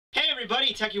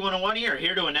everybody, Techie101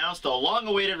 here to announce the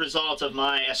long-awaited results of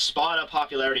my Espada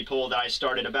popularity poll that I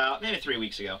started about maybe 3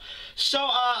 weeks ago. So,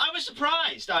 I was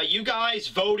surprised. You guys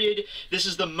voted. This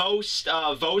is the most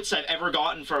votes I've ever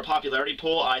gotten for a popularity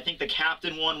poll. I think the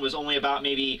Captain one was only about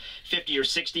maybe 50 or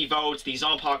 60 votes. The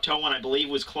Zanpakuto one, I believe,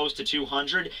 was close to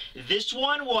 200. This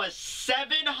one was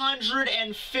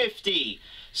 750.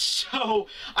 So,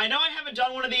 I know I haven't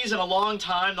done one of these in a long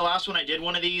time. The last one I did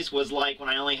one of these was like when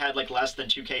I only had like less than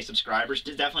 2K subscribers.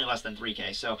 Definitely less than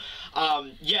 3K. So,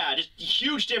 yeah, just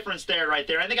huge difference there right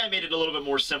there. I think I made it a little bit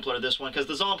more simpler this one because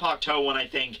the Zanpakuto one I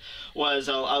think was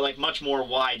like much more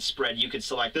widespread. You could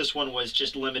select. This one was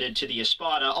just limited to the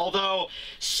Espada, although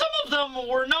some of them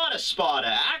were not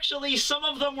Espada. Actually, some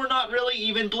of them were not really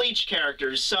even Bleach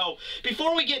characters. So,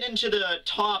 before we get into the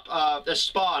top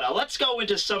Espada, let's go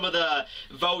into some of the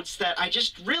votes that I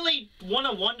just really want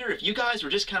to wonder if you guys were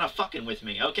just kind of fucking with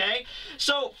me, okay?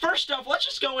 So, first off, let's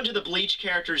just go into the Bleach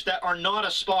characters that are not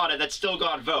Espada that still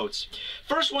got votes.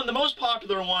 First one, the most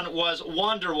popular one, was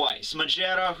Wanderweiss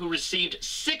Majera, who received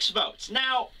 6 votes.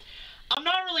 Now, I'm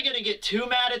not really going to get too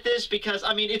mad at this because,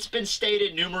 I mean, it's been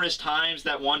stated numerous times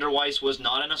that Wanderweiss was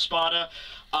not an Espada.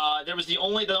 There was the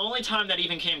only time that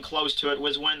even came close to it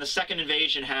was when the second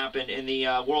invasion happened in the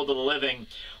World of the Living,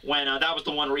 when that was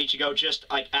the one where Ichigo just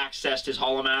like accessed his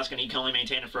hollow mask and he could only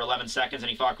maintain it for 11 seconds and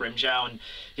he fought Grimmjow and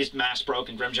his mask broke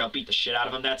and Grimmjow beat the shit out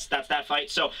of him. That's that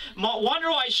fight. So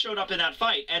Wanderweiss showed up in that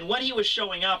fight, and when he was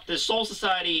showing up, the Soul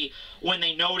Society, when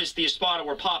they noticed the Espada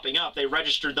were popping up, they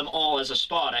registered them all as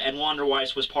Espada, and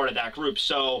Wanderweiss was part of that group.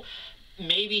 So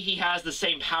maybe he has the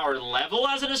same power level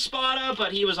as an Espada,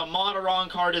 but he was a Madarang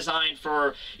card designed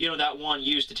for, you know, that one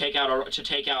used to take out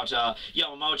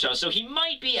Yamamoto. So he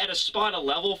might be at Espada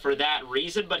level for that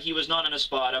reason, but he was not an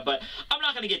Espada. But I'm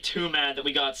not going to get too mad that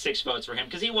we got 6 votes for him,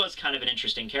 because he was kind of an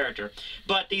interesting character.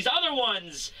 But these other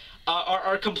ones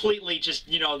are completely just,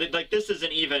 you know, like, this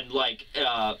isn't even, like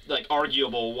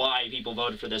arguable why people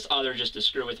voted for this, other just to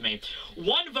screw with me.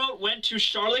 1 vote went to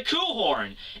Charlotte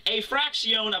Coolhorn, a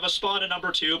fraction of Espada number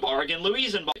 2, Bargain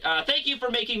Louisenbach. Thank you for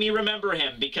making me remember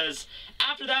him, because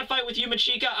after that fight with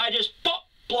Yumachika, I just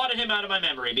blotted him out of my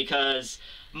memory, because,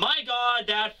 my god,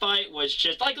 that fight was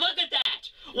just, like, look at that!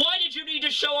 Why did you need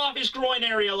to show off his groin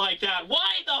area like that?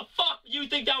 Why the fuck do you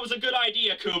think that was a good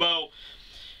idea, Kubo?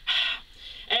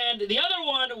 And the other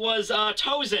one was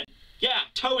Tozen. Yeah,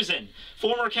 Tozen,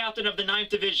 former captain of the 9th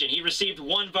Division. He received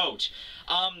 1 vote.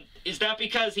 Is that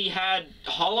because he had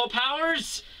hollow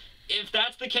powers? If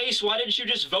that's the case, why didn't you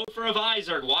just vote for a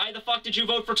Vizard? Why the fuck did you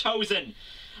vote for Tozen?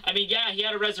 I mean, yeah, he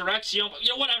had a resurrection. You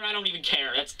know, whatever, I don't even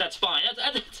care. That's fine.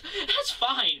 That's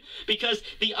fine. Because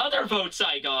the other votes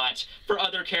I got for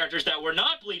other characters that were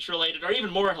not Bleach-related are even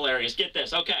more hilarious. Get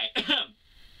this, okay.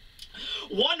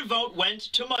 1 vote went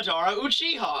to Madara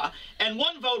Uchiha, and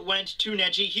 1 vote went to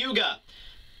Neji Hyuga.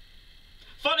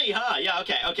 Funny, huh? Yeah,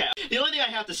 okay. The only thing I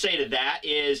have to say to that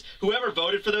is, whoever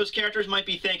voted for those characters might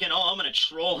be thinking, oh, I'm gonna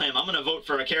troll him, I'm gonna vote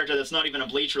for a character that's not even a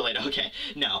Bleach related. Okay,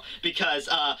 no, because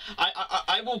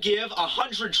I will give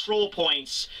 100 troll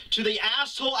points to the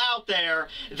asshole out there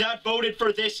that voted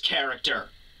for this character.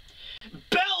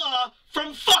 Bella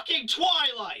from fucking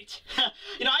Twilight!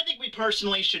 You know, I think we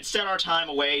personally should set our time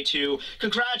away to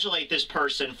congratulate this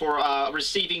person for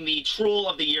receiving the Troll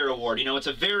of the Year award. You know, it's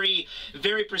a very,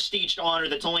 very prestiged honor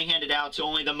that's only handed out to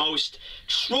only the most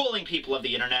trolling people of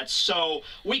the internet, so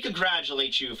we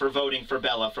congratulate you for voting for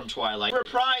Bella from Twilight. Your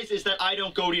prize is that I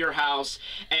don't go to your house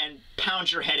and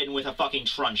pound your head in with a fucking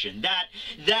truncheon. That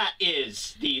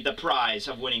is the prize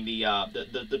of winning the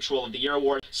Troll of the Year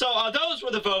award. So those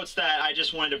were the votes that I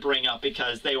just wanted to bring up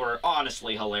because they were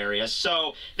honestly hilarious.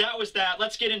 So that was that.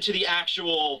 Let's get into the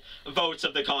actual votes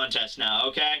of the contest now,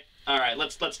 okay? Alright,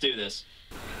 let's do this.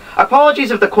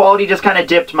 Apologies if the quality just kind of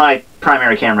dipped, my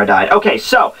primary camera died. Okay,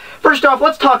 so, first off,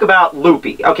 let's talk about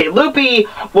Loopy. Okay, Loopy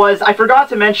was, I forgot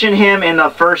to mention him in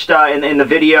the first, in the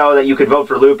video that you could vote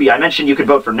for Loopy. I mentioned you could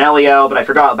vote for Neliel, but I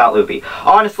forgot about Loopy.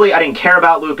 Honestly, I didn't care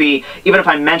about Loopy. Even if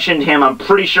I mentioned him, I'm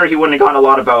pretty sure he wouldn't have gotten a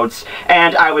lot of votes,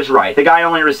 and I was right. The guy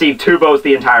only received 2 votes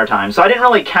the entire time, so I didn't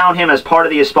really count him as part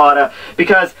of the Espada,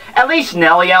 because at least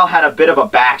Neliel had a bit of a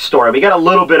backstory. We got a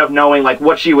little bit of knowing, like,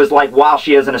 what she was like while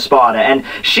she is an Espada, and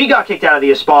she got kicked out of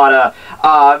the Espada,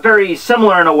 very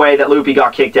similar in a way that Loopy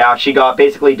got kicked out. She got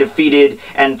basically defeated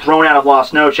and thrown out of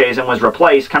Las Noches and was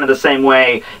replaced, kind of the same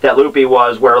way that Loopy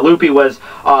was, where Loopy was,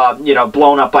 you know,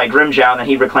 blown up by Grimmjow and then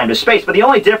he reclaimed his space. But the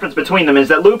only difference between them is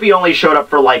that Loopy only showed up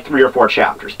for like 3 or 4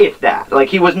 chapters, if that. Like,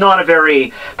 he was not a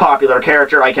very popular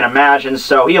character, I can imagine,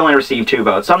 so he only received 2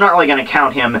 votes. So I'm not really going to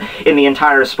count him in the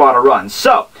entire Espada run.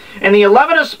 So, in the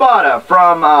 11 Espada,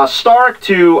 from Stark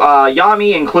to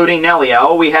Yami, including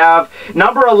Nelliel, we have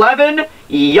number 11,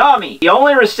 Yami. He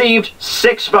only received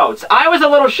 6 votes. I was a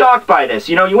little shocked by this.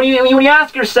 You know, when you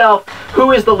ask yourself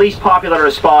who is the least popular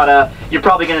Espada, you're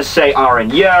probably going to say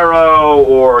Aranjero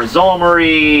or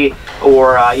Zolmari,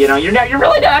 or you know, I didn't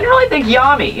really think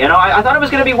Yami. You know, I thought it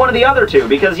was going to be one of the other two,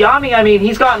 because Yami, I mean,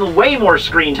 he's gotten way more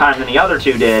screen time than the other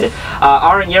two did.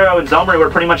 Aranjero and Zolmari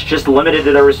were pretty much just limited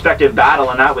to their respective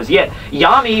battle, and that was it.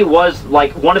 Yami was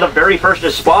like one of the very first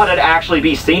Espada to actually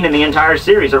be seen in the entire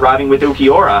series, arriving with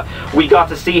Ukiura. We got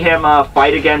to see him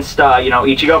fight against, you know,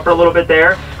 Ichigo for a little bit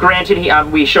there. Granted,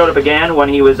 we showed up again when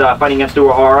he was fighting against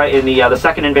Uehara in the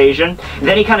second invasion.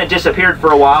 Then he kind of disappeared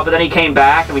for a while, but then he came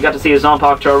back, and we got to see his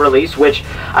Zanpakuto release, which,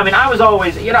 I mean, I was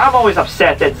always, you know, I'm always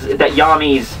upset that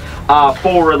Yami's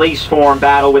full release form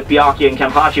battle with Byakuya and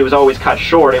Kenpachi was always cut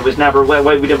short. It was never, it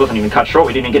wasn't even cut short.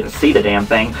 We didn't even get to see the damn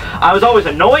thing. I was always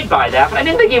annoyed by that, but I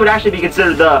didn't think he would actually be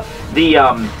considered the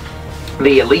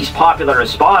least popular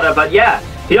Espada. But yeah,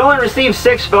 he only received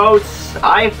 6 votes.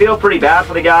 I feel pretty bad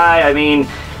for the guy. I mean,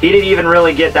 he didn't even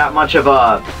really get that much of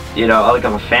a, you know, like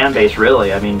of a fan base,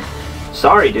 really. I mean,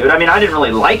 sorry, dude. I mean, I didn't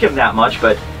really like him that much,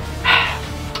 but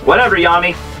whatever,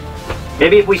 Yami.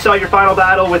 Maybe if we saw your final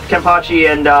battle with Kenpachi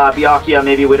and Byakuya,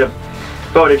 maybe we'd have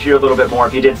voted you a little bit more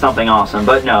if you did something awesome.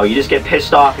 But no, you just get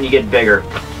pissed off and you get bigger.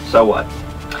 So what?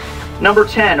 Number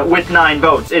 10 with 9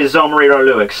 votes is Zolmari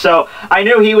Rarluix. So I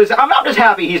knew he was, I'm just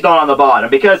happy he's not on the bottom,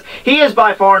 because he is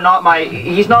by far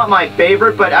he's not my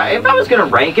favorite, but if I was going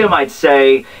to rank him, I'd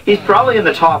say he's probably in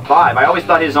the top 5. I always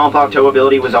thought his Zanpakuto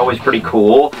ability was always pretty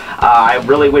cool. I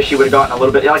really wish he would have gotten a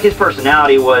little bit, like his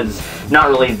personality was not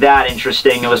really that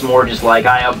interesting. It was more just like,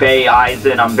 I obey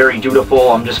Aizen, I'm very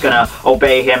dutiful, I'm just going to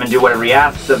obey him and do whatever he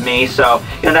asks of me. So,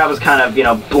 you know, that was kind of, you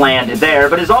know, blanded there.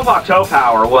 But his Zanpakuto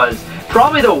power was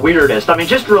probably the weirdest. I mean,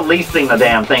 just releasing the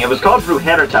damn thing. It was called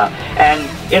Brujerita,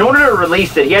 and in order to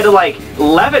release it, he had to, like,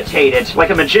 levitate it like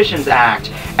a magician's act,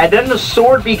 and then the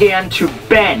sword began to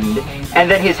bend,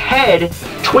 and then his head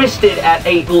twisted at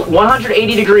a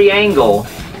 180-degree angle,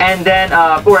 and then,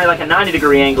 or like a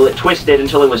 90-degree angle, it twisted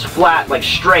until it was flat, like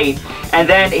straight, and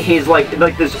then his, like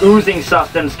this oozing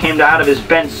substance came out of his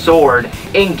bent sword,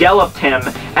 engulfed him,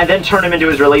 and then turned him into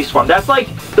his release form. That's,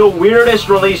 like, the weirdest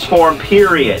release form,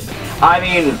 period. I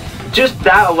mean, just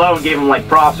that alone gave him, like,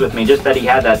 props with me, just that he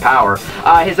had that power.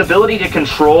 His ability to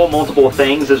control multiple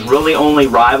things is really only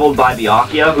rivaled by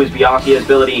Byakuya, whose Byakuya's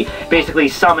ability basically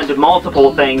summoned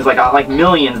multiple things, like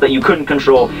millions that you couldn't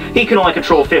control. He could only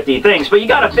control 50 things, but you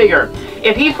gotta figure,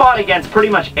 if he fought against pretty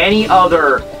much any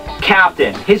other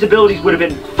captain, his abilities would have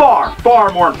been far,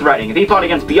 far more threatening. If he fought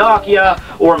against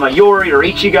Byakuya, or Mayuri, or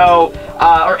Ichigo,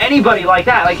 or anybody like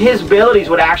that, like, his abilities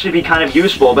would actually be kind of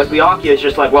useful, but Byakuya is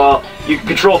just like, well, you can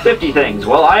control 50 things.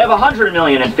 Well, I have 100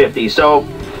 million and 50, so,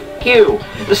 hew.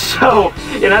 So,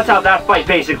 you know, that's how that fight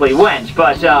basically went,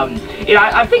 but, you know,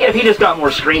 I'm thinking if he just got more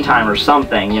screen time or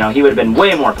something, you know, he would have been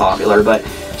way more popular, but,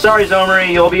 sorry,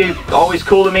 Zolmari, you'll be always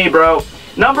cool to me, bro.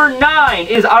 Number 9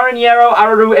 is Aranjero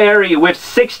Arueri with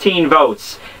 16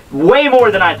 votes. Way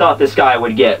more than I thought this guy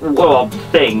would get. Well,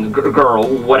 girl,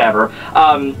 whatever.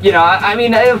 You know, I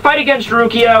mean, the fight against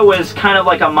Rukia was kind of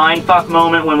like a mindfuck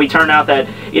moment when we turned out that,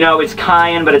 you know, it's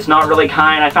Cayenne, but it's not really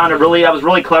Cayenne. That was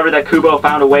really clever that Kubo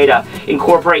found a way to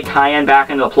incorporate Cayenne back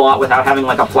into the plot without having,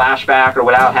 like, a flashback, or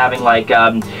without having, like,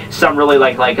 some really,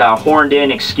 like a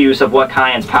horned-in excuse of what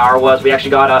Cayenne's power was. We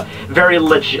actually got a very,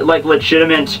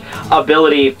 legitimate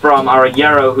ability from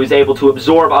Aranjero, who's able to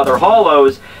absorb other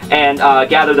hollows and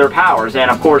gather their powers,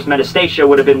 and of course Metastasia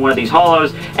would have been one of these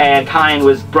hollows, and Cayenne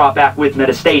was brought back with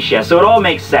Metastasia, so it all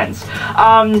makes sense.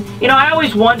 You know, I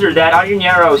always wondered that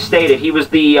Aranjero stated he was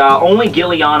the only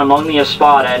Gillion among the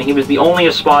Espada, and he was the only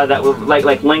Espada that was,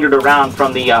 like lingered around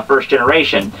from the first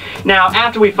generation. Now,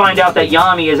 after we find out that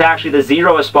Yami is actually the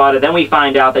Zero Espada, then we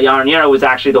find out that Aranjero was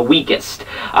actually the weakest,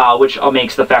 which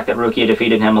makes the fact that Rukia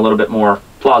defeated him a little bit more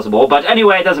plausible, but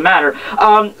anyway, it doesn't matter.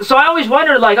 So I always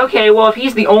wondered, like, okay, well, if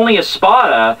he's the only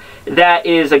Espada that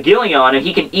is a Gillion, and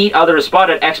he can eat other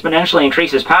Espada to exponentially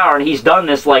increase his power, and he's done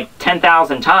this, like,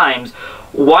 10,000 times,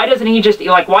 why doesn't he just,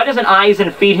 like, why doesn't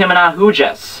Aizen feed him an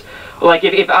Ahujas? Like,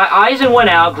 if Aizen went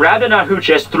out, grabbed an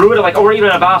Ahujas, threw it at, like, or even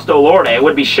a Vasto Lorde, it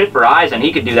would be shit for Aizen.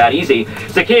 He could do that easy.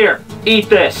 It's like, here, eat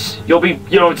this. You'll be,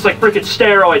 you know, it's like freaking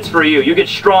steroids for you. You get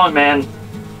strong, man.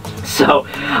 So,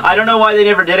 I don't know why they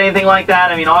never did anything like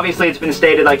that. I mean, obviously it's been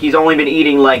stated, like, he's only been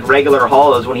eating, like, regular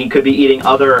hollows when he could be eating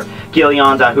other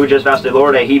Gillions, Ahujas, Vasto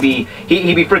Lorde. He'd be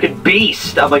freaking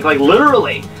beast. Like,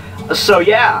 literally. So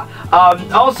yeah,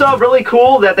 also really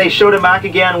cool that they showed him back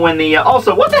again when the,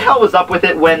 also what the hell was up with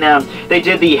it when they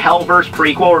did the Hellverse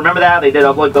prequel, remember that? They did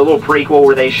like the little prequel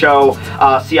where they show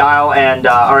Cial and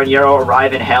Aranjero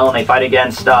arrive in Hell and they fight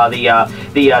against the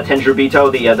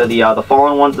Tenryubito, the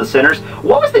fallen ones, the sinners.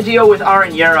 What was the deal with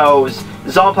Aranjero's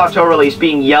Zanpakuto release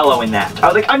being yellow in that? I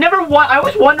was like, I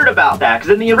always wondered about that,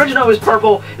 because in the original it was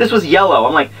purple, this was yellow.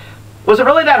 I'm like, was it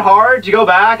really that hard to go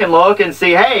back and look and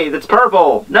see, hey, that's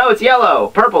purple. No, it's yellow.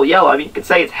 Purple, yellow. I mean, you could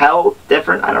say it's hell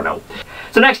different. I don't know.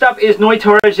 So next up is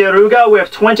Noitora Geruga with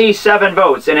 27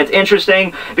 votes. And it's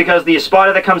interesting because the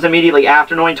Espada that comes immediately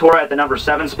after Noitora at the number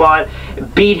 7 spot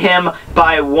beat him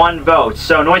by 1 vote.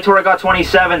 So Noitora got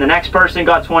 27, the next person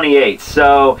got 28.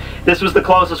 So this was the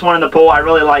closest one in the poll. I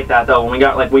really like that though,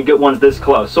 when we get ones this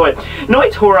close. So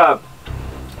Noitora,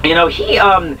 you know, he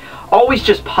always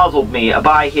just puzzled me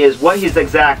by what his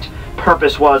exact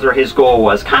purpose was or his goal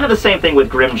was. Kind of the same thing with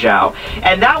Grimmjow.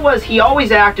 And that was, he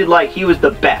always acted like he was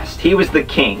the best. He was the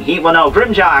king. Well, no,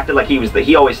 Grimmjow acted like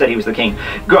he always said he was the king.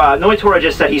 Noitora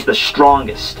just said he's the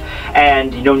strongest.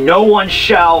 And, you know, no one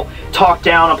shall talk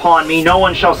down upon me. No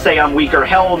one shall say I'm weaker.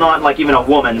 Hell, not like even a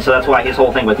woman. So that's why his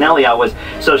whole thing with Nelia was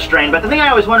so strained. But the thing I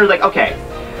always wondered, like, okay,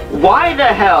 why the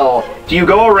hell do you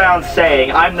go around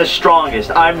saying I'm the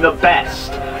strongest, I'm the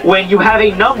best, when you have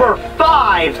a number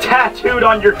 5 tattooed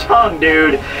on your tongue,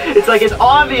 dude? It's like, it's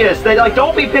obvious that, like,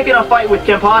 don't be picking a fight with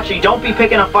Kenpachi, don't be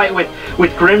picking a fight with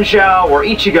Grimmjow or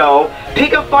Ichigo.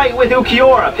 Pick a fight with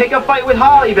Ukiura, pick a fight with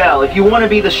Holybell if you want to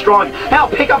be the strong. Hell,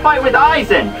 pick a fight with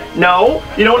Aizen. No,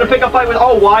 you don't want to pick a fight with,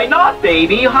 oh, why not,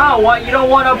 baby? Huh? What, you don't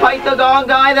want to fight the Gong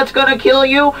guy that's gonna kill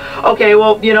you? Okay,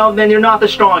 well, you know, then you're not the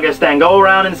strongest then. Go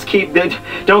around and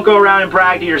don't go around and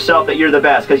brag to yourself that you're the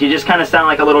best, because you just kind of sound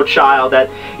like a little child that,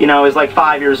 you know, is like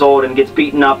 5 years old and gets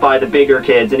beaten up by the bigger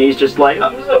kids, and he's just like,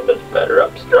 I'm so much better,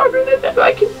 I'm stronger than them,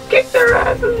 I can kick their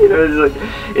asses. You know,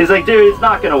 it's like, dude, it's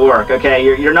not gonna work. Okay,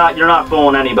 you're not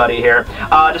fooling anybody here.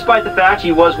 Despite the fact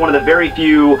he was one of the very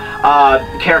few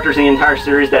characters in the entire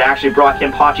series that actually brought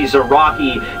Kenpachi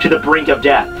Zaraki to the brink of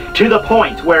death, to the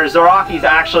point where Zaraki's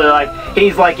actually like,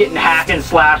 he's like getting hacked and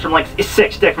slashed from like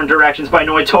 6 different directions by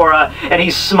Noitora, and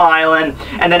he's smiling,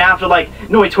 and then after like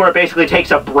Noitora basically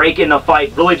takes a break in the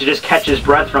fight really to just catch his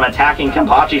breath from attacking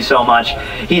Kenpachi so much,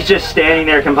 he's just standing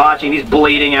there, Kenpachi, and he's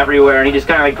bleeding everywhere, and he just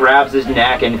kind of like grabs his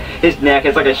neck, and his neck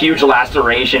is like a huge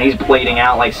laceration, he's bleeding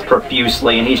out like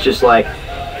profusely, and he's just like,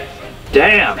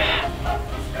 damn,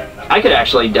 I could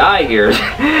actually die here.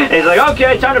 And he's like,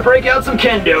 okay, time to break out some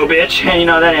kendo, bitch. And, you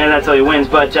know, that's how he wins.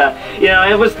 But, you know,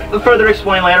 it was further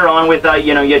explained later on with,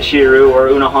 you know, Yachiru or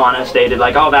Unohana stated,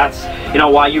 like, oh, that's, you know,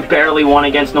 why you barely won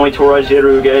against Noitora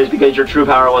Geruga is because your true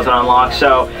power wasn't unlocked.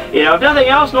 So, you know, if nothing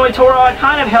else, Noitora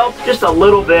kind of helped just a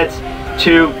little bit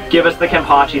to give us the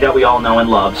Kenpachi that we all know and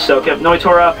love. So,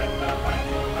 Noitora,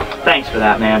 thanks for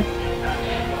that, man.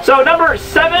 So, number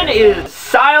 7 is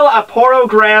Cial Aporo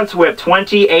Grant with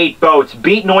 28 votes.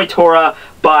 Beat Noitora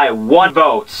by 1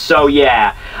 vote. So,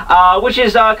 yeah. Which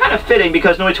is kind of fitting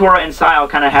because Noitora and Cial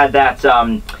kind of had that,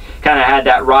 kind of had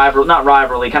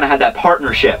that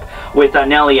partnership with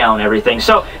Neliel and everything.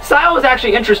 So, Cial was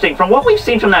actually interesting. From what we've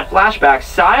seen from that flashback,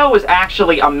 Cial was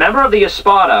actually a member of the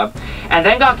Espada and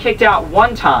then got kicked out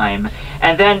one time,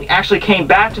 and then actually came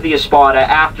back to the Espada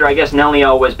after, I guess,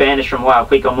 Neliel was banished from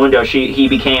Huaquico Mundo. He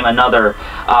became another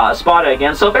Espada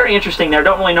again. So very interesting there.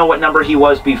 Don't really know what number he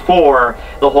was before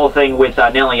the whole thing with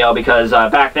Neliel, because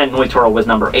back then Noitora was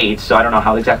number 8, so I don't know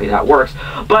how exactly that works.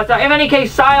 But in any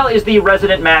case, Cial is the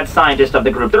resident mad scientist of the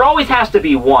group. There always has to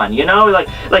be one, you know?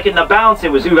 Like in the Bounce,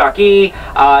 it was Ugaki.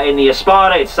 In the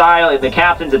Espada, it's Cial. In the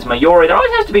Captains, it's Mayuri. There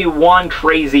always has to be one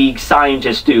crazy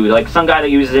scientist dude, like some guy that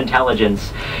uses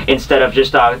intelligence instead of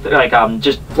just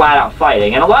just flat out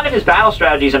fighting. And a lot of his battle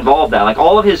strategies involve that. Like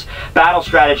all of his battle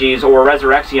strategies or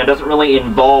Resurrection doesn't really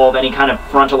involve any kind of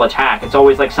frontal attack. It's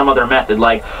always like some other method.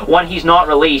 Like when he's not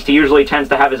released, he usually tends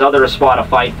to have his other Espada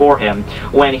fight for him.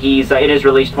 When he's in his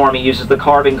released form, he uses the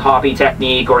carbon copy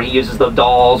technique, or he uses the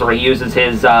dolls, or he uses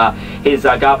his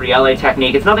Gabriele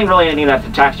technique. It's nothing really anything that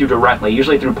attacks you directly,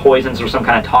 usually through poisons or some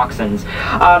kind of toxins.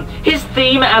 His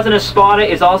theme as an Espada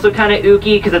is also kind of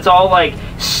ooky, because it's all like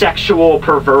sexual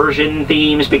perversion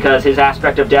themes, because his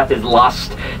aspect of death is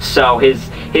lust. So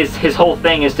his whole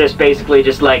thing is just basically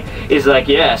just like,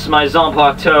 yes, my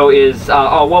Zanpakuto is,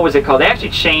 oh, what was it called? They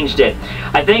actually changed it.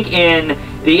 I think in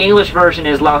the English version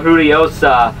is La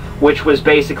Furiosa, which was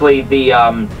basically the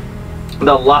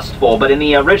lustful, but in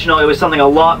the original it was something a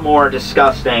lot more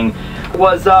disgusting. It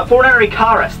was fornare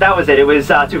caris, that was it. It was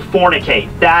to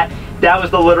fornicate. That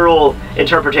was the literal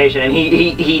interpretation, and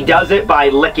he does it by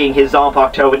licking his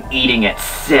Zanpakuto and eating it.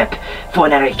 Sip.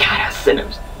 Funerikaras. And it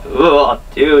was, ugh,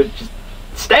 dude, just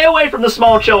stay away from the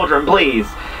small children, please.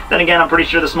 Then again, I'm pretty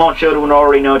sure the small children would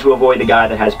already know to avoid the guy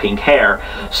that has pink hair.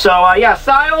 So, yeah,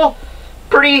 Sile,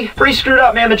 pretty screwed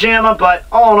up Mamma Jamma, but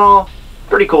all in all,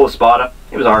 pretty cool Espada.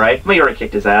 He was alright. Mayuri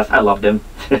kicked his ass. I loved him.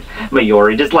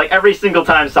 Mayuri. Just like every single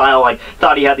time Sile like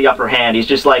thought he had the upper hand,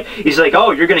 he's like,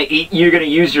 oh, you're gonna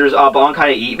use your Bankai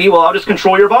to eat me? Well, I'll just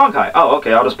control your Bankai. Oh,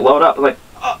 okay, I'll just blow it up. I'm like,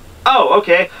 oh,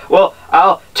 okay. Well,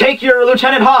 I'll take your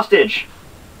lieutenant hostage.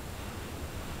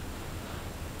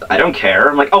 I don't care.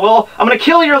 I'm like, oh, well, I'm gonna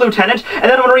kill your lieutenant, and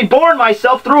then I'm gonna reborn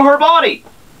myself through her body.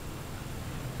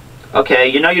 Okay,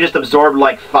 you know you just absorbed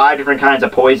like 5 different kinds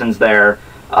of poisons there.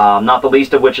 Not the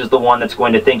least of which is the one that's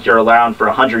going to think you're around for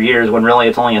 100 years when really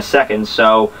it's only a second,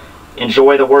 so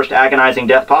enjoy the worst agonizing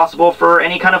death possible for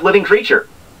any kind of living creature.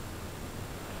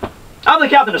 I'm the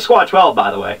captain of Squad 12,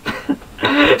 by the way.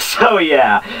 So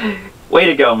yeah, way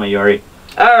to go, Mayuri.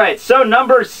 Alright, so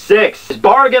number 6,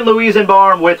 Bargain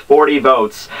Luisenbaum with 40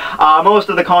 votes. Most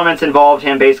of the comments involved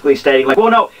him basically stating, like, well,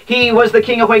 no, he was the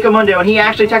king of Hueco and he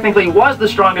actually technically was the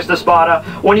strongest Espada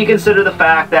when you consider the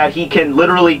fact that he can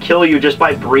literally kill you just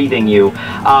by breathing you.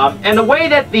 And the way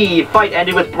that the fight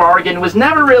ended with Bargain was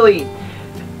never really...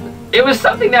 It was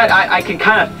something that I could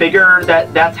kind of figure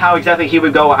that that's how exactly he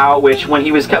would go out, which when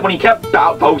he kept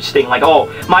boasting, like,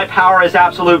 oh, my power is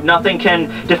absolute, nothing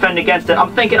can defend against it,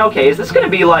 I'm thinking, okay, is this going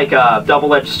to be like a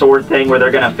double-edged sword thing where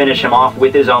they're going to finish him off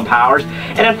with his own powers?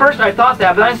 And at first I thought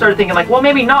that, but then I started thinking, like, well,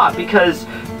 maybe not, because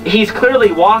he's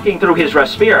clearly walking through his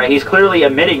Respira, he's clearly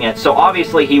emitting it, so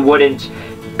obviously he wouldn't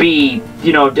be,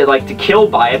 you know, to kill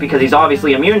by it because he's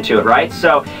obviously immune to it, right?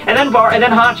 So, and then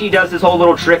Hachi does this whole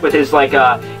little trick with his, like,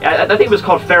 I think it was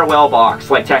called farewell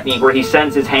box, like, technique, where he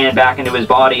sends his hand back into his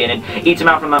body and it eats him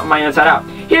out from the inside out.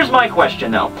 Here's my question,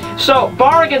 though. So,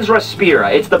 Bargain's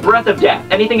Respira, it's the breath of death.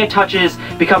 Anything it touches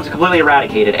becomes completely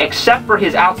eradicated, except for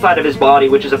his outside of his body,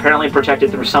 which is apparently protected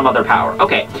through some other power.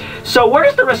 Okay, so where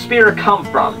does the Respira come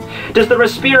from? Does the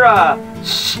Respira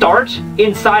start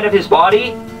inside of his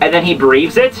body and then he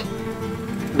breathes it?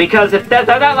 Because if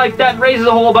that raises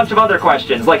a whole bunch of other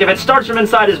questions. Like, if it starts from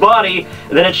inside his body,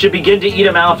 then it should begin to eat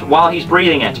him out while he's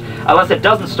breathing it. Unless it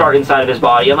doesn't start inside of his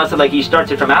body, unless like he starts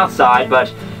it from outside,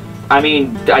 but I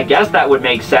mean, I guess that would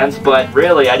make sense, but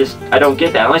really, I don't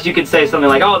get that. Unless you could say something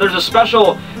like, oh, there's a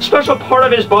special part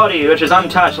of his body which is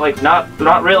untouched. Like,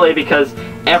 not really, because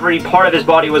every part of his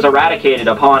body was eradicated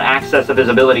upon access of his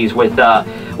abilities with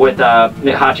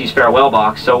Hachi's farewell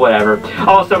box, so whatever.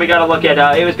 Also, we gotta look at,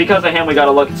 it was because of him we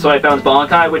gotta look at Soifon's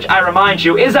Bankai, which I remind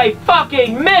you is a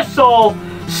fucking missile!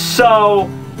 So,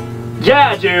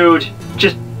 yeah, dude.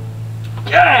 Just,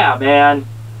 yeah, man.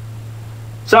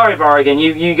 Sorry, Bargain,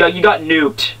 you got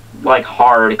nuked, like,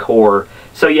 hardcore.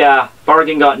 So yeah,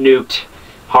 Bargain got nuked,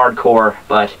 hardcore,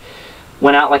 but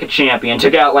went out like a champion.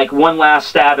 Took out, like, one last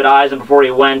stab at Aizen before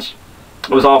he went.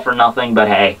 It was all for nothing, but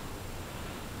hey,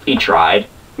 he tried.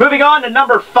 Moving on to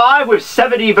number 5 with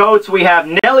 70 votes, we have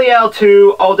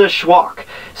Neliel2 Oda Schwak.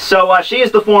 So she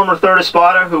is the former third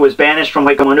Espada who was banished from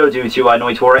Hueco due to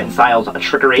Noitora and Sile's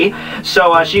trickery.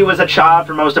 So she was a child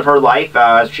for most of her life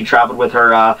as she traveled with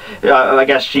her, I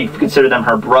guess she considered them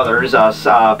her brothers,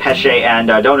 Pesce and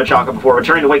Donachaka, before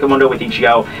returning to Hueco with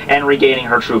Ichigo and regaining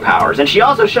her true powers. And she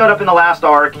also showed up in the last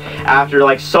arc after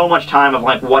like so much time of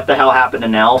like, what the hell happened to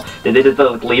Nell? Did they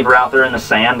like, leave her out there in the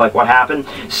sand? Like, what happened?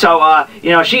 So, you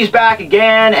know, she's back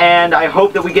again, and I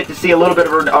hope that we get to see a little bit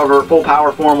of her full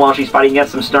power form while she's fighting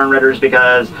against some Stern Ritters,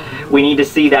 because we need to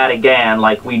see that again,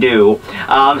 like we do.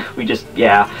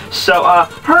 Yeah. So,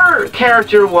 her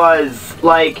character was,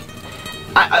 like,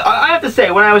 I have to say,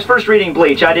 when I was first reading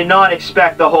Bleach, I did not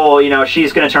expect the whole, you know,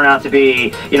 she's going to turn out to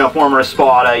be, you know, former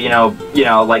Espada, you know,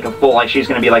 like a full, like she's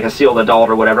going to be like a sealed adult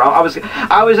or whatever. I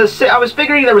was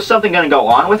figuring there was something going to go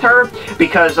on with her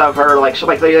because of her, like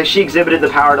she exhibited the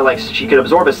power to, like, she could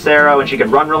absorb a Cero and she could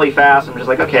run really fast. I'm just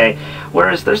like, okay,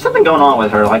 there's something going on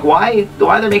with her. Like, why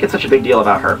are they making such a big deal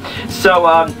about her? So,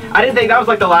 I didn't think that was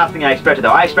like the last thing I expected,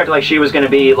 though. I expected like she was going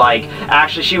to be like,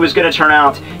 actually she was going to turn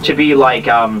out to be like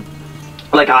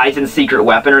Aizen's secret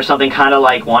weapon or something, kind of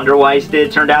like Wonder Weiss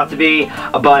turned out to be,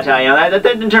 but you know, that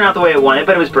didn't turn out the way it wanted,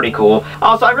 but it was pretty cool.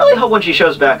 Also, I really hope when she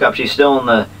shows back up, she's still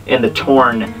in the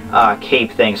torn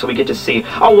cape thing, so we get to see.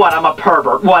 Oh, what? I'm a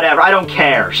pervert. Whatever. I don't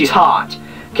care. She's hot.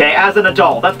 Okay, as an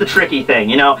adult, that's the tricky thing,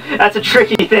 you know. That's a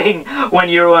tricky thing when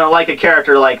you like a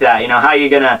character like that. You know, how you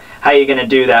gonna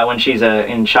do that when she's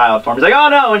in child form? It's like, oh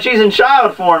no, when she's in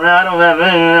child form, I don't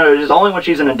have, just only when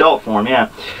she's in adult form. Yeah.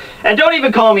 And don't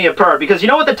even call me a perv, because you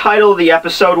know what the title of the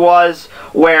episode was?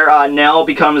 where Nell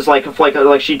becomes like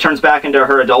she turns back into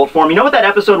her adult form. You know what that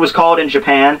episode was called in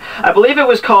Japan? I believe it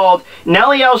was called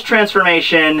Nelliel's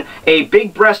Transformation, a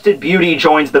big-breasted beauty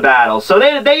joins the battle. So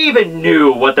they even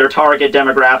knew what their target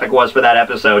demographic was for that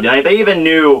episode. They even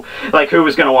knew like who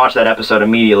was going to watch that episode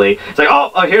immediately. It's like,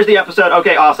 oh, here's the episode.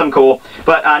 Okay, awesome, cool.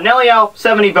 But Nelliel,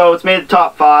 70 votes, made the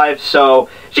top 5, so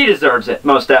she deserves it,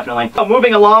 most definitely.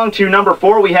 Moving along to number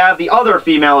 4, we have the other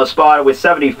female Espada with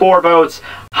 74 votes,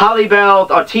 Hallibell,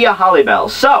 or Tia Hallibell.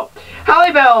 So,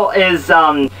 Hallibell is,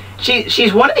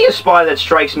 she's one of the Espada that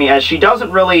strikes me as she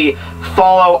doesn't really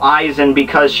follow Aizen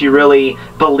because she really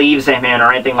believes in him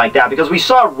or anything like that. Because we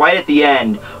saw right at the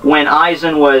end when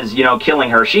Aizen was, killing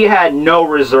her, she had no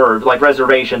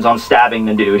reservations on stabbing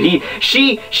the dude.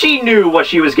 She knew what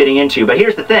she was getting into. But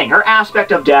here's the thing, her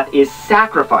aspect of death is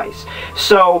sacrifice.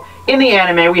 So in the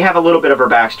anime, we have a little bit of her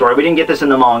backstory. We didn't get this in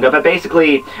the manga, but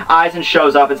basically, Aizen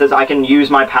shows up and says, I can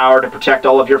use my power to protect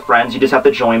all of your friends. You just have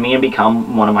to join me and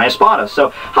become one of my Espadas.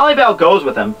 So Hallibell goes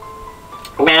with him.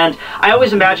 And I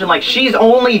always imagine, like, she's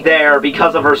only there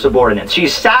because of her subordinates.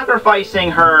 She's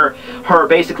sacrificing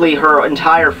basically her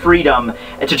entire freedom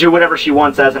to do whatever she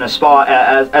wants as an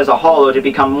Espada, as a Hollow, to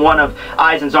become one of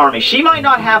Aizen's army. She might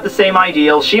not have the same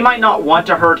ideals. She might not want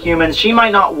to hurt humans. She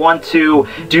might not want to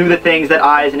do the things that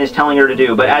Aizen is telling her to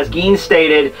do. But as Gin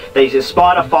stated, the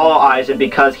Espada follow Aizen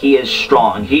because he is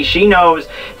strong. She knows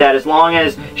that as long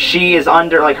as she is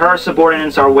under, like, her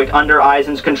subordinates are under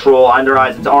Aizen's control, under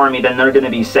Aizen's army, then they're going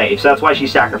to be safe. So that's why she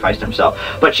sacrificed herself.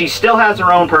 But she still has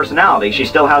her own personality. She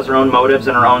still has her own motives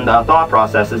and her own thought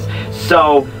processes.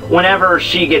 So whenever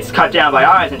she gets cut down by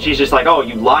Aizen, she's just like, oh,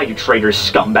 you lie, you traitor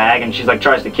scumbag, and she's like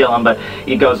tries to kill him, but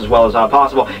he goes as well as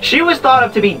possible. She was thought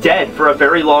of to be dead for a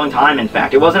very long time, in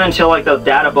fact. It wasn't until like the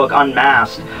data book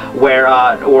Unmasked, where,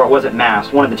 or was it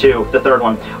Masked? One of the two, the third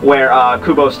one, where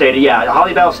Kubo stated, yeah,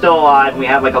 Hallibell's still alive, and we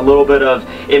have like a little bit of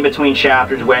in-between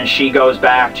chapters when she goes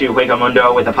back to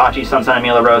Hueco with Apache, Sunset, and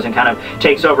Mila Rose, and kind of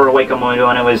takes over Hueco,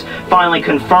 and it was finally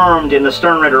confirmed in the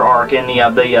Stern Ritter arc, in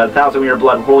the Thousand Year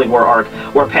Blood Holy War arc,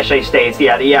 where Pesce states,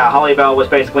 yeah, Hallibell was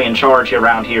basically in charge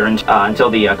around here until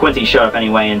the Quincy showed up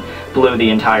anyway and blew the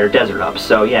entire desert up.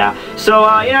 So yeah, so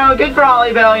good for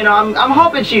Hallibell. I'm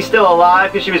hoping she's still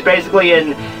alive because she was basically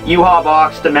in Yuha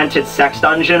Box Demented Sex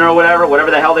Dungeon or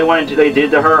whatever the hell they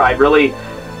did to her.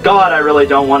 God, I really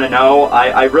don't want to know.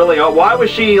 I really, why was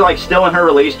she like still in her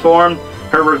released form?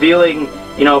 Her revealing,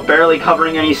 barely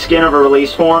covering any skin of her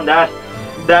released form. That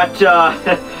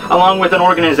along with an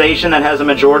organization that has a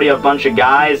majority of a bunch of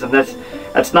guys, and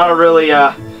that's not a really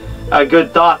a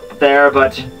good thought there.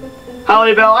 But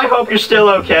Hallibell, I hope you're still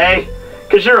okay,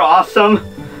 because you're awesome.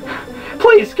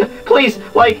 Please,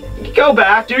 like, go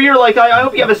back, do your, like, I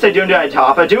hope you have a Segunde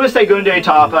Tapa, do a Segunde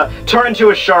Tapa, turn into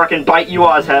a shark and bite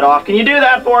Yuha's head off. Can you do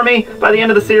that for me by the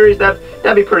end of the series?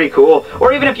 That'd be pretty cool.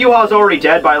 Or even if Yuha's already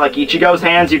dead by, like, Ichigo's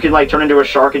hands, you could, like, turn into a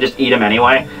shark and just eat him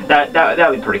anyway.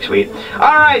 That'd be pretty sweet.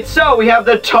 Alright, so we have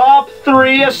the top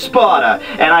 3 Espada,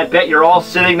 and I bet you're all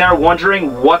sitting there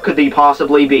wondering what could they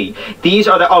possibly be. These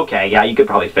are the, okay, yeah, you could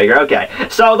probably figure, okay.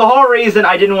 So the whole reason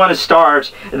I didn't want to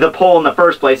start the poll in the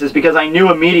first place is because I knew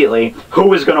immediately who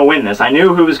was going to win this. I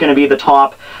knew who was going to be the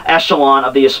top echelon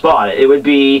of the Espada. It would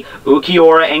be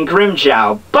Ukiura and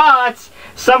Grimmjow, but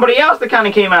somebody else that kind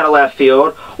of came out of left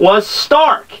field was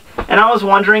Stark. And I was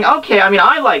wondering, okay, I mean,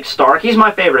 I like Stark. He's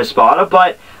my favorite Espada,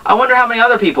 but I wonder how many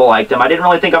other people liked him. I didn't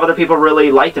really think other people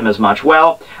really liked him as much.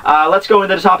 Well, let's go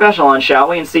into the top echelon, shall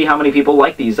we, and see how many people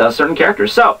like these certain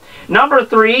characters. So, number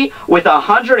 3, with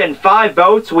 105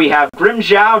 votes, we have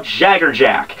Grimmjow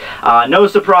Jaggerjack. No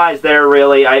surprise there,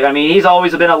 really. I mean, he's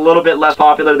always been a little bit less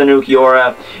popular than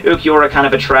Ukiura. Ukiura kind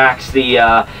of attracts the,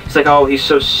 it's like, oh, he's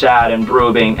so sad and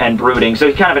brooding. So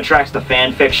he kind of attracts the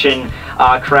fan fiction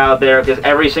crowd there, because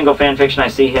every single fan fiction I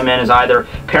see him in is either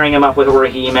pairing him up with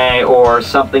Orihime or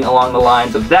something along the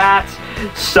lines of that.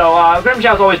 So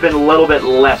Grimmjow's always been a little bit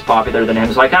less popular than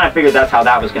him, so I kind of figured that's how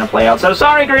that was going to play out. So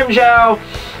sorry, Grimmjow.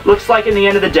 Looks like in the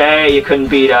end of the day, you couldn't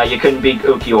beat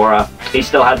Ukiura. He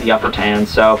still had the upper hand.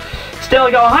 So still,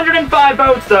 you go 105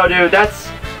 votes though, dude.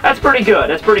 That's pretty good.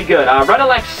 That's pretty good.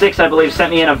 RedAlex6, I believe,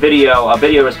 sent me in a video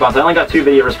response. I only got 2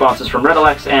 video responses from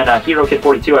RedAlex and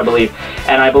HeroKid42, I believe.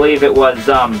 And I believe it was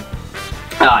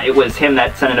him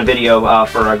that sent in a video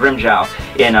for Grimmjow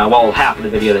in, well, half of the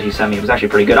video that he sent me. It was actually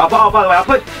pretty good. Oh, by the way, I'll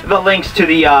put the links to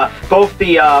the, I'm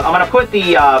going to put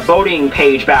the voting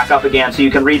page back up again so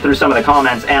you can read through some of the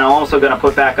comments, and I'm also going to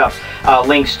put back up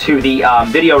links to the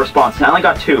video responses. I only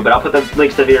got 2, but I'll put the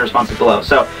links to the video responses below.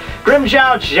 So,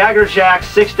 Grimmjow, Jaggerjack,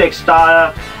 6-Stick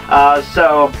Stada,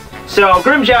 So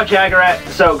Grimjow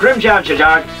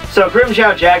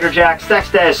Jaggerjack,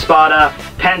 Sexta Espada,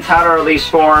 Pence out of release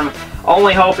form.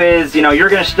 Only hope is, you know, you're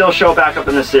going to still show back up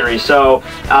in the series. So,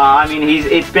 I mean,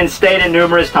 it's been stated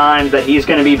numerous times that he's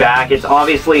going to be back. It's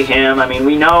obviously him. I mean,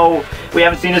 we know, we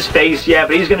haven't seen his face yet,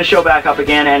 but he's going to show back up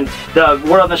again. And the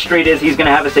word on the street is he's going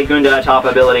to have a Segunda top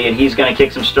ability, and he's going to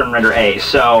kick some Sturmritter A's.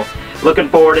 So, looking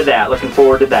forward to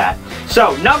that.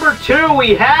 So, number 2,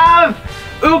 we have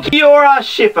Ukiura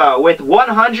Shifa with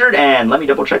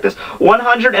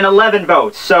 111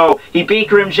 votes. So he beat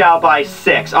Grimjow by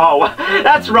 6. Oh,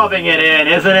 that's rubbing it in,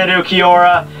 isn't it,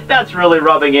 Ukiura? That's really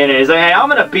rubbing it in. He's like, hey, I'm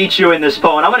going to beat you in this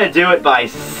poll, and I'm going to do it by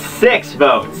 6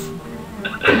 votes.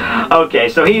 Okay,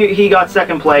 so he got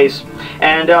 2nd place.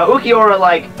 And Ukiura,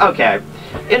 like, okay.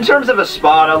 In terms of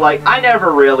Espada, like, I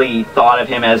never really thought of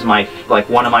him as my, like,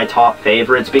 one of my top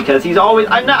favorites, because he's always,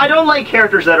 I don't like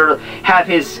characters that have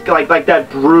his, like that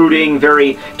brooding,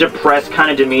 very depressed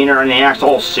kind of demeanor, and he acts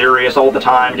all serious all the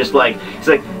time, just like, he's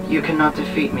like, you cannot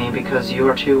defeat me because you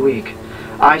are too weak.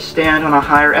 I stand on a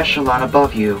higher echelon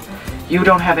above you. You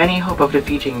don't have any hope of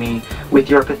defeating me with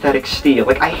your pathetic steel.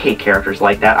 Like, I hate characters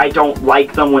like that. I don't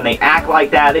like them when they act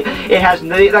like that.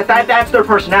 That's their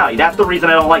personality. That's the reason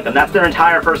I don't like them. That's their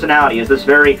entire personality, is this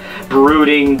very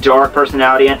brooding, dark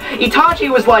personality. And Itachi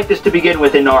was like this to begin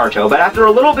with in Naruto, but after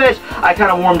a little bit, I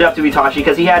kind of warmed up to Itachi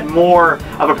because he had more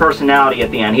of a personality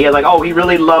at the end. He had like, oh, he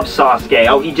really loves Sasuke.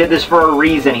 Oh, he did this for a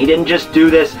reason. He didn't just do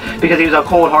this because he was a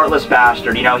cold, heartless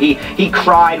bastard. You know, he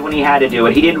cried when he had to do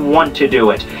it. He didn't want to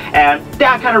do it. And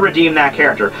that kind of redeemed that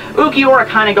character. Ukiura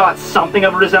kind of got something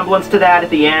of a resemblance to that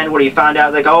at the end, where he found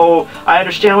out, like, oh, I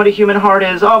understand what a human heart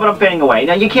is, oh, but I'm fading away.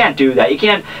 Now, you can't do that. You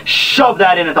can't shove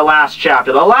that in at the last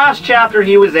chapter. The last chapter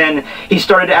he was in, he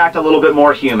started to act a little bit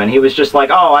more human. He was just like,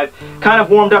 oh, I've kind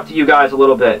of warmed up to you guys a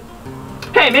little bit.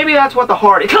 Hey, maybe that's what the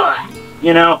heart is.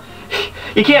 You know?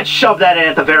 You can't shove that in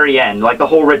at the very end, like the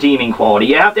whole redeeming quality.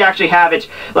 You have to actually have it,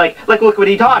 like look with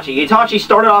Itachi. Itachi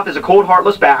started off as a cold,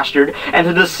 heartless bastard, and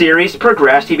as the series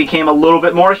progressed, he became a little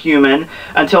bit more human,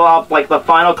 until, like, the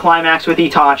final climax with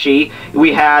Itachi,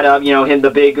 we had, you know, the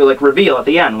big, like, reveal at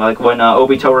the end, like, when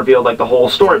Obito revealed, like, the whole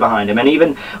story behind him, and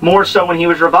even more so when he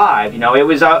was revived. You know, it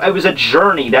was a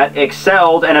journey that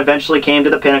excelled and eventually came to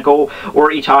the pinnacle where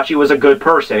Itachi was a good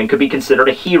person and could be considered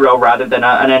a hero rather than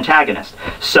an antagonist.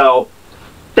 So,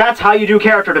 that's how you do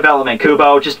character development,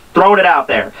 Kubo. Just throwing it out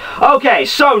there. Okay,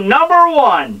 so number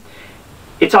 1.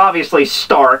 It's obviously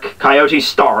Stark, Coyote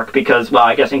Stark, because, well,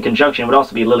 I guess in conjunction would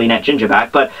also be Lilynet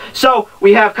Gingerback. But, so,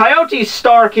 we have Coyote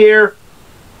Stark here.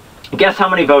 Guess how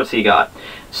many votes he got.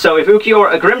 So, if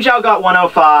Grimjow got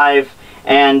 105,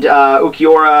 and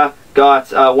Ukiura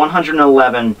got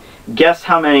 111, guess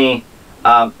how many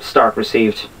Stark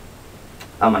received?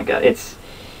 Oh my god, it's...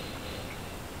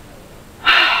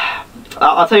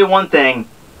 I'll tell you one thing,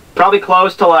 probably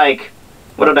close to, like,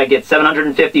 what did I get,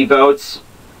 750 votes?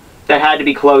 That had to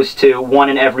be close to 1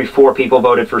 in every 4 people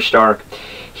voted for Stark.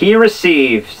 He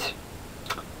received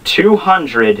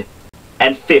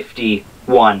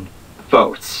 251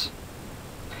 votes.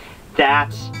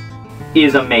 That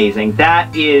is amazing.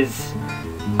 That is,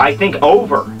 I think,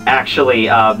 over, actually,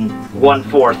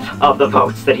 1/4 of the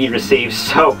votes that he received.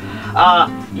 So,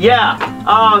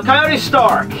 Coyote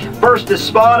Stark, first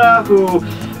Espada, who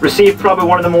received probably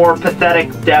one of the more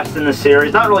pathetic deaths in the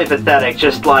series. Not really pathetic,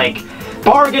 just like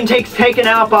Bargain taken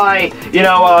out by, you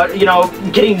know,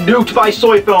 getting nuked by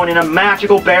Soifone in a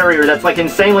magical barrier that's like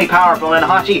insanely powerful, and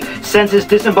Hachi sends his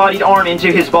disembodied arm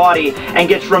into his body and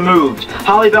gets removed.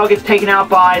 Holly-Bell gets taken out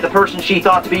by the person she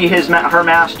thought to be her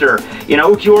master. You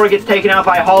know, Ukiura gets taken out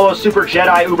by Hollow Super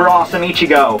Jedi Uber Awesome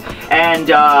Ichigo,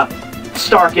 and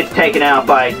Stark gets taken out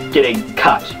by getting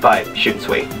cut by Shoot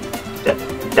Sweet.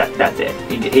 That's it.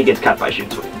 He gets cut by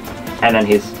Shoot Sweet. And then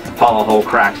his hollow hole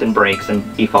cracks and breaks and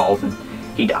he falls and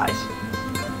he dies.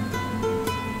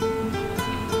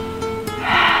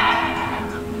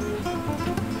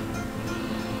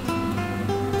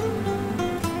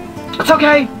 It's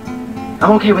okay.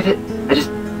 I'm okay with it. I just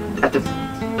have to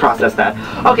process that.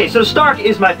 Okay, so Stark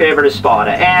is my favorite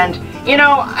Espada, and you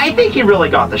know, I think he really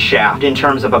got the shaft in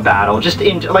terms of a battle. Just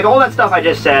in, like, all that stuff I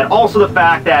just said. Also the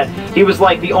fact that he was,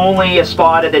 like, the only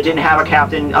Espada that didn't have a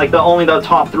captain, like, only the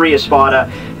top 3 Espada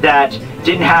that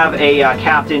didn't have a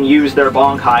captain use their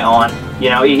Bankai on.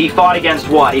 You know, he fought against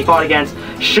what? He fought against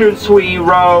Shunsui,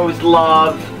 Rose,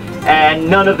 Love, and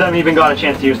none of them even got a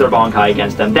chance to use their Bankai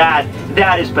against him. That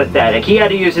is pathetic. He had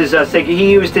to use his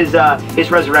he used his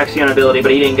Resurrection ability,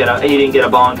 but he didn't get a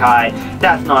Bankai.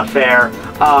 That's not fair.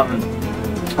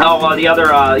 Oh, the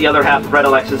other half of Red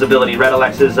Alex's ability. Red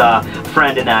Alex's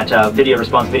friend in that video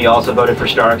response video also voted for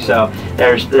Stark, so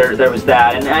there was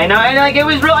that. And I know, and like it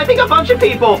was real. I think a bunch of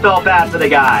people felt bad for the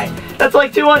guy. That's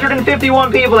like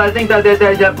 251 people that think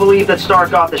that believe that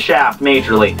Stark got the shaft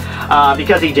majorly,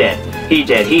 because he did. He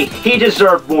did. He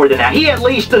deserved more than that. He at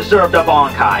least deserved a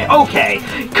Bankai. Okay,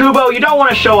 Kubo, you don't want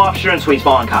to show off Shunsui's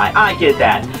Bankai. I get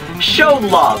that. Show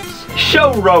loves.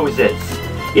 Show roses.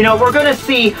 You know, we're gonna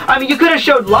see. I mean, you could have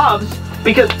showed loves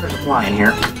because there's a fly in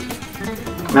here.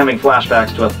 I'm having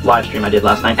flashbacks to a live stream I did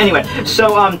last night. Anyway,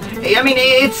 so I mean,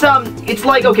 it's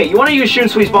like, okay, you want to use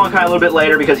Shunsui's Bankai a little bit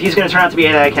later because he's gonna turn out to be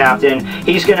a captain.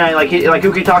 He's gonna like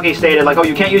Ukitake stated, like, oh,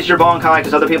 you can't use your Bankai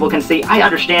because other people can see. I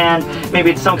understand.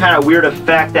 Maybe it's some kind of weird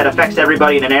effect that affects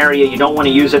everybody in an area. You don't want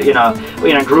to use it in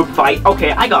a group fight.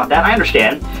 Okay, I got that. I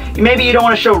understand. Maybe you don't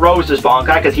want to show Rose's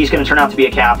Bankai because he's going to turn out to be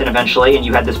a captain eventually, and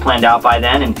you had this planned out by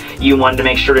then, and you wanted to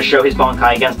make sure to show his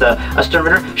Bankai against a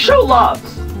Sturminator. Show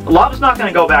Love's. Love's not going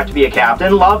to go back to be a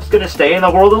captain. Love's going to stay in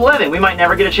the world of the living. We might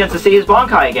never get a chance to see his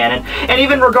Bankai again. And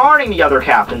even regarding the other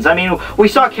captains, I mean, we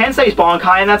saw Kensei's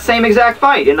Bankai in that same exact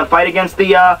fight, in the fight against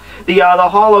the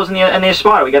Hollows and the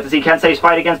Espada. We got to see Kensei's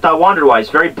fight against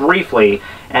Wanderweiss very briefly.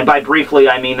 And by briefly,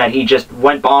 I mean that he just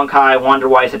went Bankai,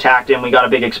 Wanderweiss attacked him, we got a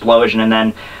big explosion, and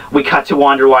then we cut to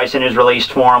Wanderweiss in his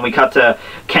released form, we cut to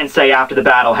Kensei after the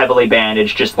battle, heavily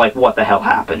bandaged, just like, what the hell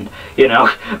happened? You know,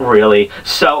 really.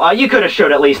 So, you could have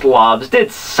showed at least Loves,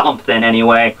 did something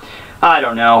anyway. I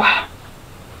don't know.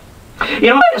 You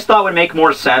know what I just thought would make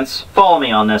more sense? Follow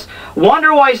me on this.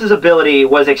 Wanderweiss's ability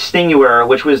was Extinguer,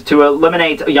 which was to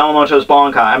eliminate Yamamoto's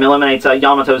Bankai. I mean, eliminate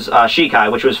Yamamoto's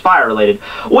Shikai, which was fire-related.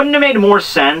 Wouldn't it have made more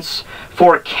sense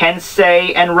for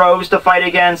Kensei and Rose to fight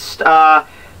against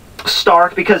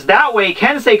Stark? Because that way,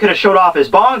 Kensei could have showed off his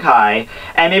Bankai,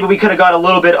 and maybe we could have got a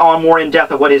little bit more in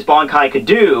depth of what his Bankai could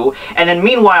do, and then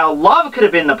meanwhile, Love could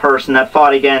have been the person that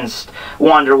fought against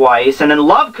Wanderweiss, and then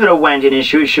Love could have went in and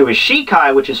shoot his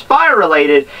Shikai, which is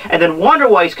fire-related, and then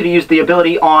Wanderweiss could have used the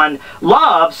ability on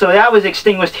Love, so that was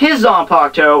extinguished his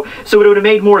Zanpakuto, so it would have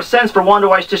made more sense for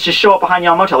Wanderweiss just to show up behind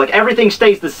Yamamoto. Like, everything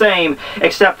stays the same,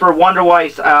 except for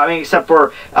Wanderweiss, except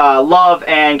for Love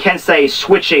and Kensei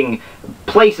switching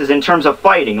places in terms of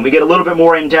fighting, and we get a little bit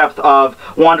more in depth of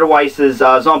Wanderweiss's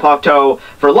Zanpakuto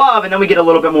for Love, and then we get a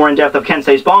little bit more in depth of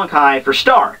Kensei's Bankai for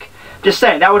Stark. Just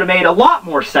saying, that would have made a lot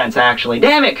more sense, actually.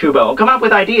 Damn it, Kubo. Come up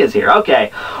with ideas here.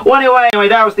 Okay. Well, anyway,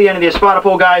 that was the end of the Espada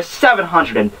poll, guys.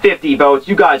 750 votes.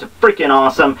 You guys are freaking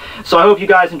awesome. So I hope you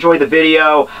guys enjoyed the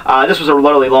video. This was a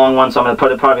really long one, so I'm going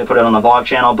to probably put it on the vlog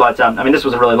channel. But, I mean, this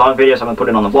was a really long video, so I'm going to put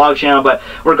it on the vlog channel. But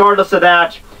regardless of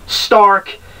that,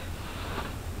 Stark,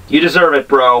 you deserve it,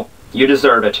 bro. You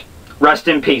deserve it. Rest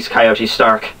in peace, Coyote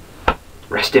Stark.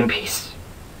 Rest in peace.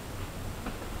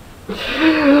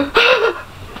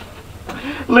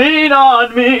 Lean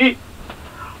on me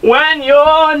when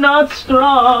you're not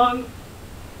strong,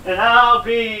 and I'll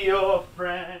be your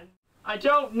friend. I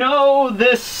don't know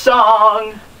this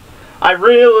song. I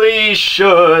really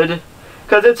should,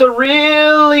 'cause it's a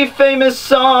really famous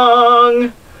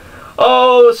song.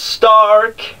 Oh,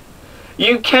 Stark,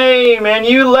 you came and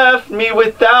you left me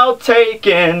without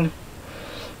taking,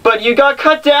 but you got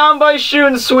cut down by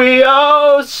Shunsui.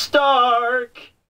 Oh, Stark.